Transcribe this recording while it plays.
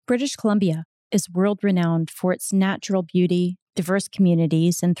British Columbia is world-renowned for its natural beauty, diverse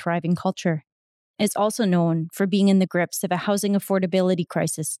communities, and thriving culture. It's also known for being in the grips of a housing affordability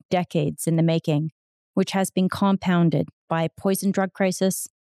crisis decades in the making, which has been compounded by a poison drug crisis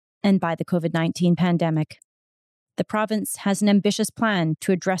and by the COVID-19 pandemic. The province has an ambitious plan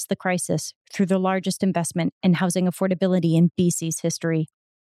to address the crisis through the largest investment in housing affordability in BC's history.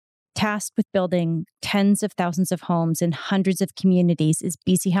 Tasked with building tens of thousands of homes in hundreds of communities is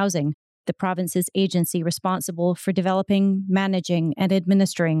BC Housing, the province's agency responsible for developing, managing, and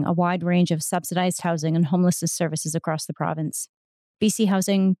administering a wide range of subsidized housing and homelessness services across the province. BC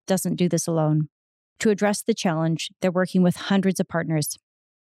Housing doesn't do this alone. To address the challenge, they're working with hundreds of partners.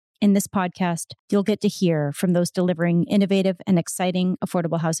 In this podcast, you'll get to hear from those delivering innovative and exciting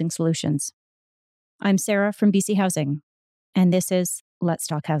affordable housing solutions. I'm Sarah from BC Housing, and this is Let's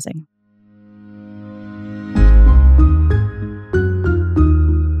Talk Housing.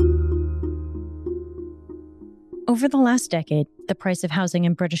 Over the last decade, the price of housing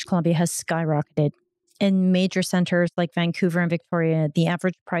in British Columbia has skyrocketed. In major centres like Vancouver and Victoria, the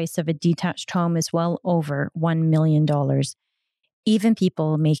average price of a detached home is well over $1 million. Even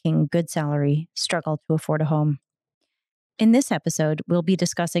people making good salary struggle to afford a home. In this episode, we'll be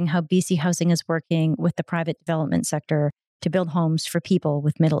discussing how BC Housing is working with the private development sector to build homes for people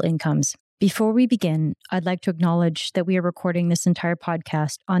with middle incomes. Before we begin, I'd like to acknowledge that we are recording this entire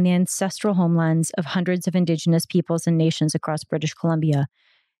podcast on the ancestral homelands of hundreds of Indigenous peoples and nations across British Columbia,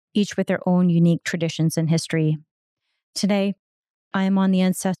 each with their own unique traditions and history. Today, I am on the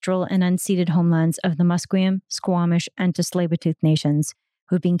ancestral and unceded homelands of the Musqueam, Squamish, and Tsleil-Waututh nations,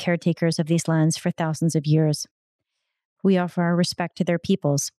 who've been caretakers of these lands for thousands of years. We offer our respect to their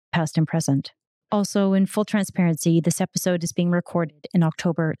peoples, past and present. Also, in full transparency, this episode is being recorded in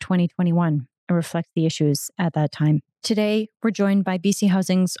October 2021 and reflects the issues at that time. Today, we're joined by BC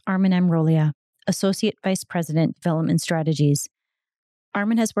Housing's Armin Amrolia, Associate Vice President, Development Strategies.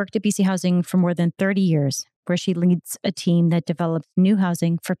 Armin has worked at BC Housing for more than 30 years, where she leads a team that develops new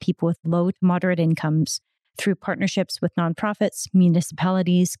housing for people with low to moderate incomes through partnerships with nonprofits,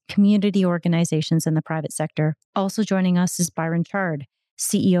 municipalities, community organizations, and the private sector. Also joining us is Byron Chard,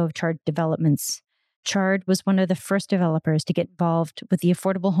 CEO of Chard Developments. Chard was one of the first developers to get involved with the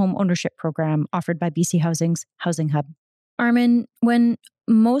affordable home ownership program offered by BC Housing's Housing Hub. Armin, when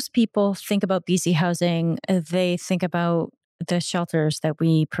most people think about BC Housing, they think about the shelters that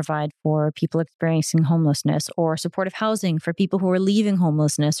we provide for people experiencing homelessness, or supportive housing for people who are leaving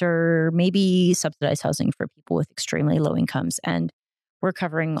homelessness, or maybe subsidized housing for people with extremely low incomes. And we're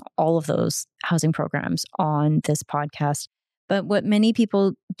covering all of those housing programs on this podcast. But what many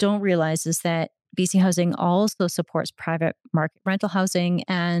people don't realize is that BC Housing also supports private market rental housing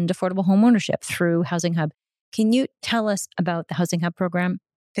and affordable home ownership through Housing Hub. Can you tell us about the Housing Hub program?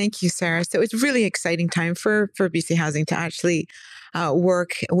 Thank you, Sarah. So it's a really exciting time for BC Housing to actually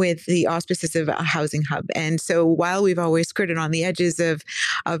work with the auspices of a Housing Hub. And so while we've always skirted on the edges of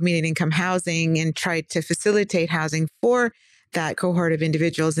median income housing and tried to facilitate housing for that cohort of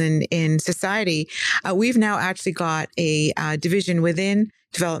individuals in society, we've now actually got a division within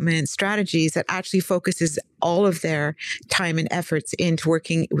development strategies that actually focuses all of their time and efforts into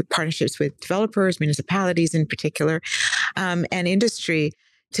working with partnerships with developers, municipalities in particular, and industry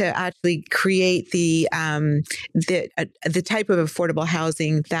to actually create the type of affordable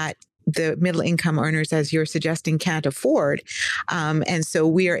housing that the middle income earners, as you're suggesting, can't afford. And so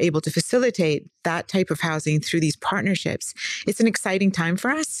we are able to facilitate that type of housing through these partnerships. It's an exciting time for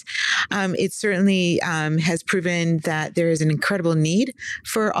us. It certainly has proven that there is an incredible need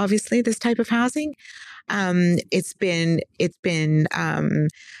for, obviously, this type of housing. It's been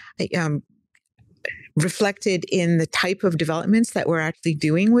reflected in the type of developments that we're actually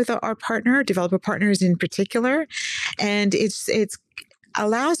doing with our developer partners in particular. And it's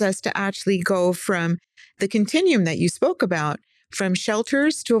allows us to actually go from the continuum that you spoke about, from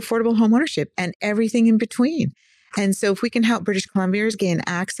shelters to affordable home ownership and everything in between. And so if we can help British Columbians gain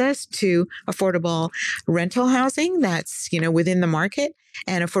access to affordable rental housing that's, within the market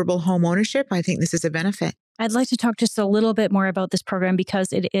and affordable home ownership, I think this is a benefit. I'd like to talk just a little bit more about this program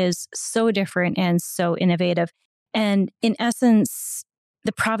because it is so different and so innovative. And in essence,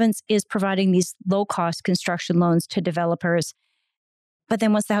 the province is providing these low-cost construction loans to developers. But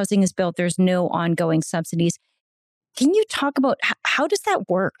then once the housing is built, there's no ongoing subsidies. Can you talk about how does that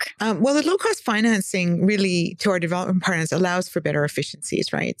work? Well, the low-cost financing really to our development partners allows for better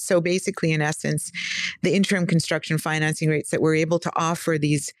efficiencies, right? So basically, in essence, the interim construction financing rates that we're able to offer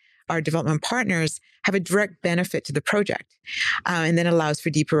our development partners have a direct benefit to the project, and then allows for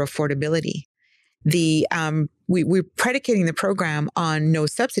deeper affordability. The we're predicating the program on no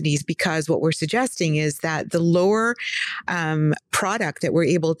subsidies, because what we're suggesting is that the lower product that we're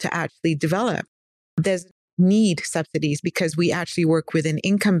able to actually develop doesn't need subsidies, because we actually work within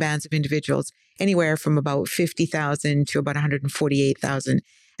income bands of individuals anywhere from about 50,000 to about 148,000.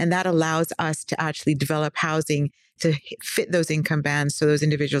 And that allows us to actually develop housing to fit those income bands so those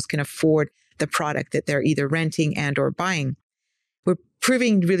individuals can afford the product that they're either renting and or buying. We're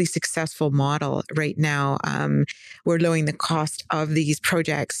proving really successful model right now. We're lowering the cost of these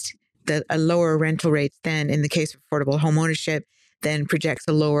projects, a lower rental rates than in the case of affordable home ownership, then projects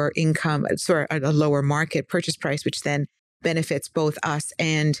a lower a lower market purchase price, which then benefits both us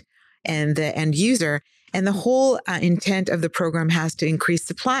and the end user. And the whole intent of the program has to increase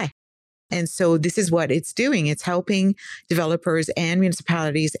supply. And so this is what it's doing. It's helping developers and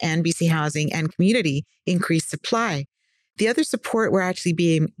municipalities and BC Housing and community increase supply. The other support we're actually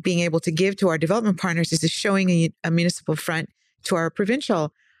being able to give to our development partners is showing a municipal front to our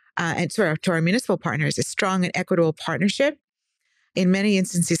provincial to our municipal partners. A strong and equitable partnership in many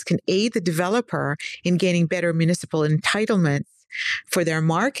instances can aid the developer in gaining better municipal entitlements for their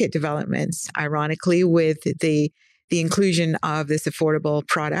market developments, ironically, with the inclusion of this affordable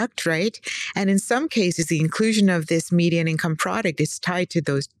product, right? And in some cases, the inclusion of this median income product is tied to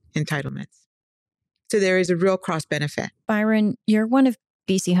those entitlements. So there is a real cross benefit. Byron, you're one of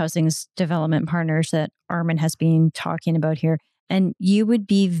BC Housing's development partners that Armin has been talking about here. And you would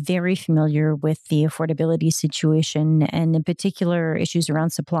be very familiar with the affordability situation and in particular issues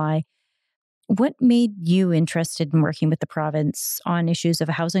around supply. What made you interested in working with the province on issues of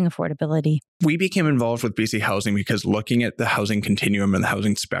housing affordability? We became involved with BC Housing because looking at the housing continuum and the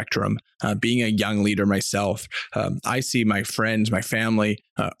housing spectrum, being a young leader myself, I see my friends, my family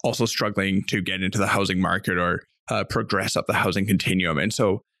also struggling to get into the housing market or progress up the housing continuum. And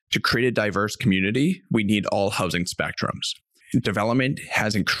so to create a diverse community, we need all housing spectrums. Development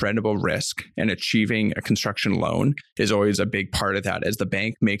has incredible risk, and achieving a construction loan is always a big part of that, as the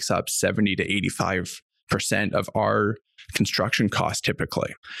bank makes up 70 to 85% of our construction costs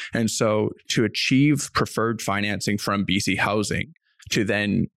typically. And so to achieve preferred financing from BC Housing, to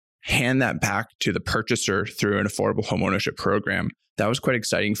then hand that back to the purchaser through an affordable homeownership program, that was quite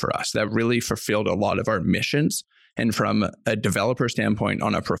exciting for us. That really fulfilled a lot of our missions. And from a developer standpoint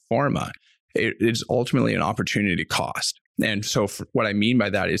on a pro forma, it is ultimately an opportunity cost. And so what I mean by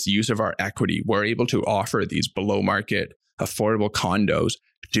that is use of our equity. We're able to offer these below market affordable condos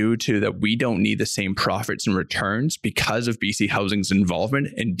due to that we don't need the same profits and returns because of BC Housing's involvement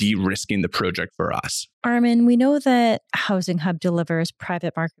in de-risking the project for us. Armin, we know that Housing Hub delivers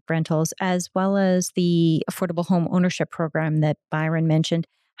private market rentals as well as the affordable home ownership program that Byron mentioned.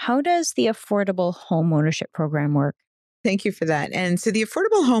 How does the affordable home ownership program work? Thank you for that. And so the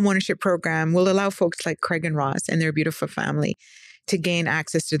affordable home ownership program will allow folks like Craig and Ross and their beautiful family to gain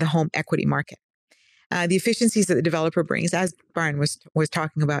access to the home equity market. The efficiencies that the developer brings, as Byron was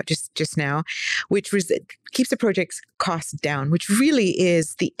talking about just now, which keeps the project's costs down, which really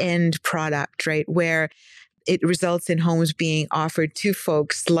is the end product, right? Where it results in homes being offered to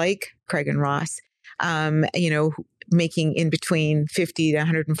folks like Craig and Ross, making in between $50,000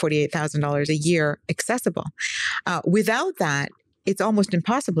 to $148,000 a year accessible. Without that, it's almost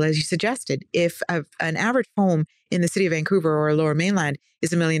impossible, as you suggested. If an average home in the city of Vancouver or Lower Mainland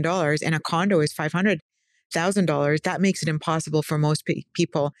is $1 million and a condo is $500,000, that makes it impossible for most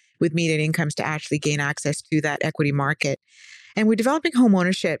people with median incomes to actually gain access to that equity market. And we're developing home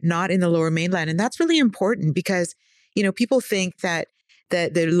ownership not in the Lower Mainland, and that's really important because people think that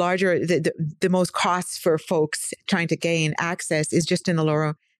the most costs for folks trying to gain access is just in the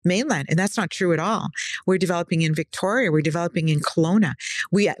Lower Mainland. And that's not true at all. We're developing in Victoria. We're developing in Kelowna.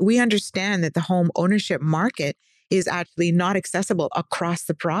 We understand that the home ownership market is actually not accessible across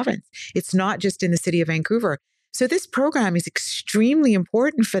the province. It's not just in the city of Vancouver. So this program is extremely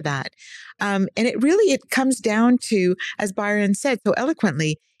important for that. And it comes down to, as Byron said so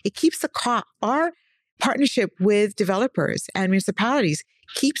eloquently, it keeps our partnership with developers and municipalities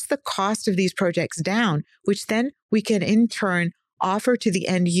keeps the cost of these projects down, which then we can in turn offer to the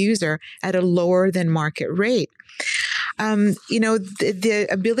end user at a lower than market rate. The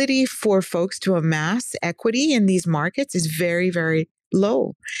ability for folks to amass equity in these markets is very, very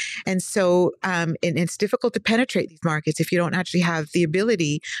low. And so and it's difficult to penetrate these markets if you don't actually have the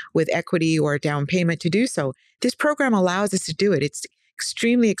ability with equity or down payment to do so. This program allows us to do it. It's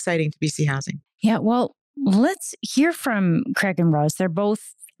extremely exciting to BC Housing. Yeah, well, let's hear from Craig and Ross.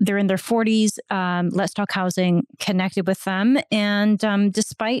 They're in their 40s. Let's Talk Housing connected with them. And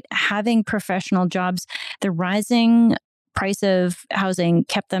despite having professional jobs, the rising price of housing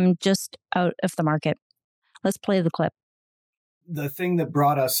kept them just out of the market. Let's play the clip. The thing that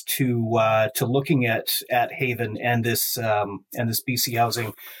brought us to looking at Haven and this BC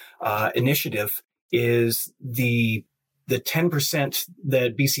Housing initiative is the 10%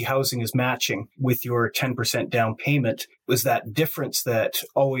 that BC Housing is matching with your 10% down payment was that difference that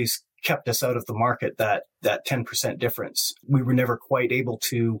always kept us out of the market, that 10% difference. We were never quite able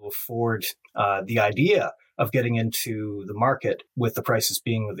to afford the idea of getting into the market with the prices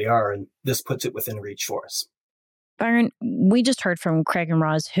being what they are, and this puts it within reach for us. Byron, we just heard from Craig and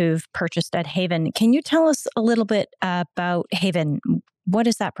Roz who've purchased at Haven. Can you tell us a little bit about Haven? What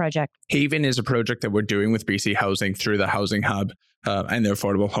is that project? Haven is a project that we're doing with BC Housing through the Housing Hub and the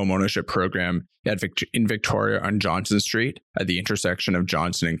Affordable Home Ownership Program in Victoria on Johnson Street at the intersection of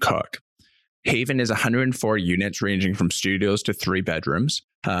Johnson and Cook. Haven is 104 units ranging from studios to 3 bedrooms,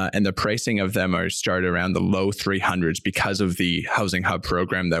 and the pricing of them are started around the low 300s because of the Housing Hub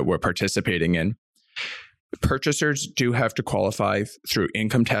program that we're participating in. Purchasers do have to qualify through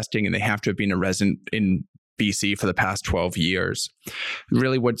income testing, and they have to have been a resident in BC for the past 12 years.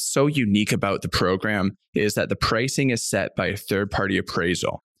 Really, what's so unique about the program is that the pricing is set by a third-party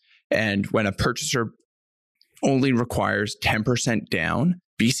appraisal. And when a purchaser only requires 10% down,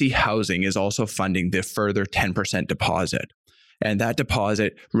 BC Housing is also funding the further 10% deposit. And that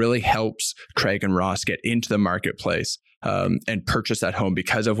deposit really helps Craig and Ross get into the marketplace and purchase that home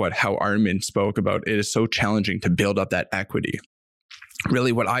because of how Armin spoke about. It is so challenging to build up that equity.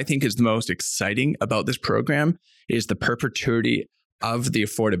 Really, what I think is the most exciting about this program is the perpetuity of the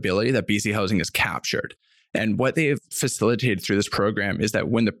affordability that BC Housing has captured. And what they have facilitated through this program is that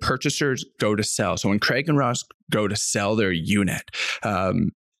when the purchasers go to sell, so when Craig and Ross go to sell their unit,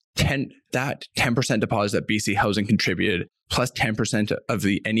 that 10% deposit that BC Housing contributed plus 10% of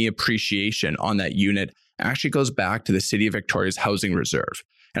any appreciation on that unit actually goes back to the City of Victoria's Housing Reserve.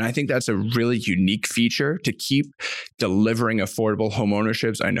 And I think that's a really unique feature to keep delivering affordable home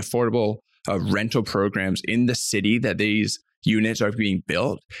ownerships and affordable rental programs in the city that these units are being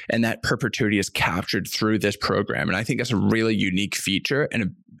built, and that perpetuity is captured through this program. And I think that's a really unique feature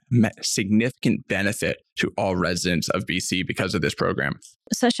and a significant benefit to all residents of BC because of this program.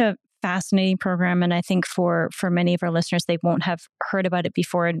 Such a fascinating program. And I think for many of our listeners, they won't have heard about it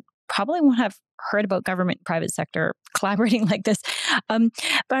before and probably won't have heard about government and private sector collaborating like this.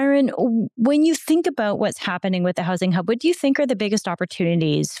 Byron, when you think about what's happening with the Housing Hub, what do you think are the biggest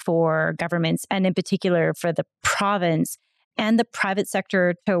opportunities for governments and in particular for the province and the private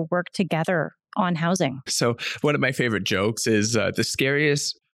sector to work together on housing? So one of my favorite jokes is the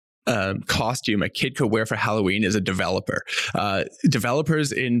scariest costume a kid could wear for Halloween is a developer.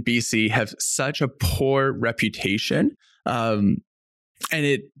 Developers in BC have such a poor reputation. And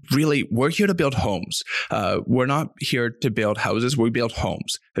it really, we're here to build homes. We're not here to build houses. We build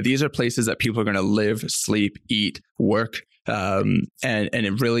homes. These are places that people are going to live, sleep, eat, work,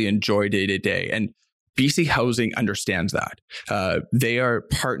 and really enjoy day to day. And BC Housing understands that. They are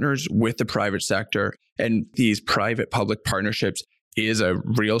partners with the private sector, and these private-public partnerships is a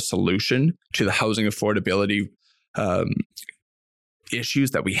real solution to the housing affordability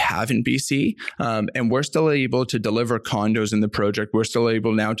issues that we have in BC. And we're still able to deliver condos in the project. We're still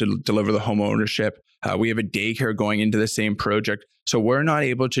able now to deliver the home ownership. We have a daycare going into the same project. So we're not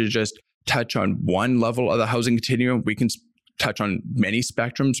able to just touch on one level of the housing continuum. We can touch on many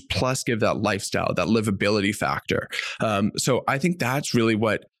spectrums, plus give that lifestyle, that livability factor. So I think that's really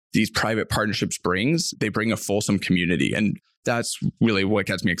what these private partnerships brings. They bring a fulsome community. And that's really what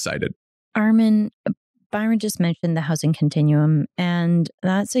gets me excited. Armin, Byron just mentioned the housing continuum, and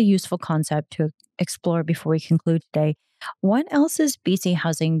that's a useful concept to explore before we conclude today. What else is BC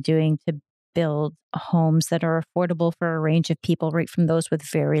Housing doing to build homes that are affordable for a range of people, right from those with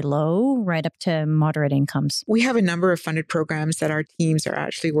very low right up to moderate incomes? We have a number of funded programs that our teams are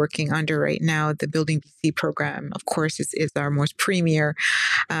actually working under right now. The Building BC program, of course, is our most premier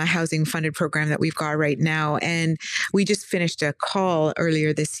housing funded program that we've got right now. And we just finished a call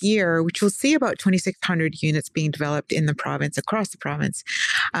earlier this year, which will see about 2,600 units being developed in the province, across the province.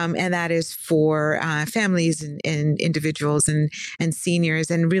 And that is for families and individuals and seniors.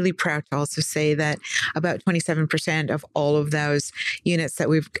 And really proud to also say that about 27% of all of those units that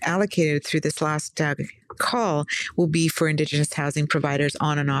we've allocated through this last call will be for Indigenous housing providers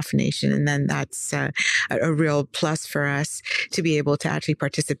on and off nation. And then that's a real plus for us to be able to actually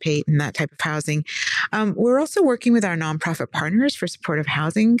participate in that type of housing. We're also working with our nonprofit partners for supportive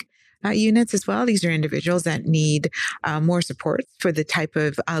housing units as well. These are individuals that need more support for the type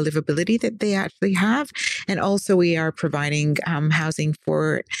of livability that they actually have. And also we are providing housing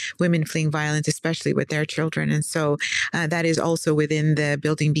for women fleeing violence, especially with their children. And so that is also within the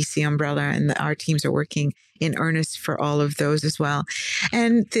Building BC umbrella, and our teams are working in earnest for all of those as well.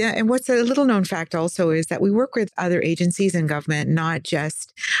 And what's a little known fact also is that we work with other agencies in government, not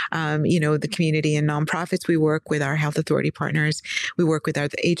just, the community and nonprofits. We work with our health authority partners. We work with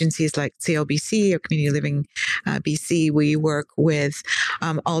other agencies like CLBC or Community Living BC. We work with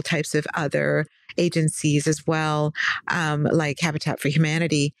all types of other agencies as well, like Habitat for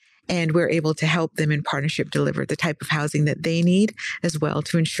Humanity. And we're able to help them in partnership deliver the type of housing that they need as well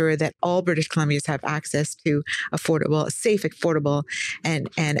to ensure that all British Columbians have access to safe, affordable, and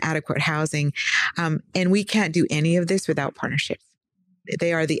adequate housing. And we can't do any of this without partnerships.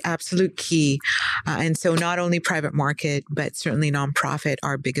 They are the absolute key. And so not only private market, but certainly nonprofit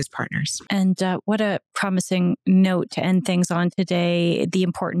are biggest partners. And what a promising note to end things on today, the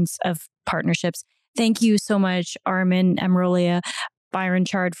importance of partnerships. Thank you so much, Armin Amrolia, Byron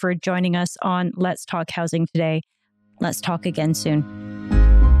Chard, for joining us on Let's Talk Housing today. Let's talk again soon.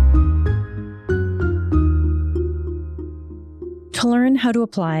 To learn how to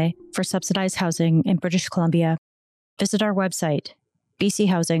apply for subsidized housing in British Columbia, visit our website,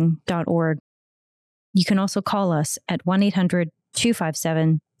 bchousing.org. You can also call us at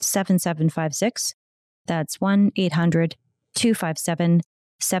 1-800-257-7756. That's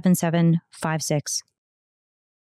 1-800-257-7756.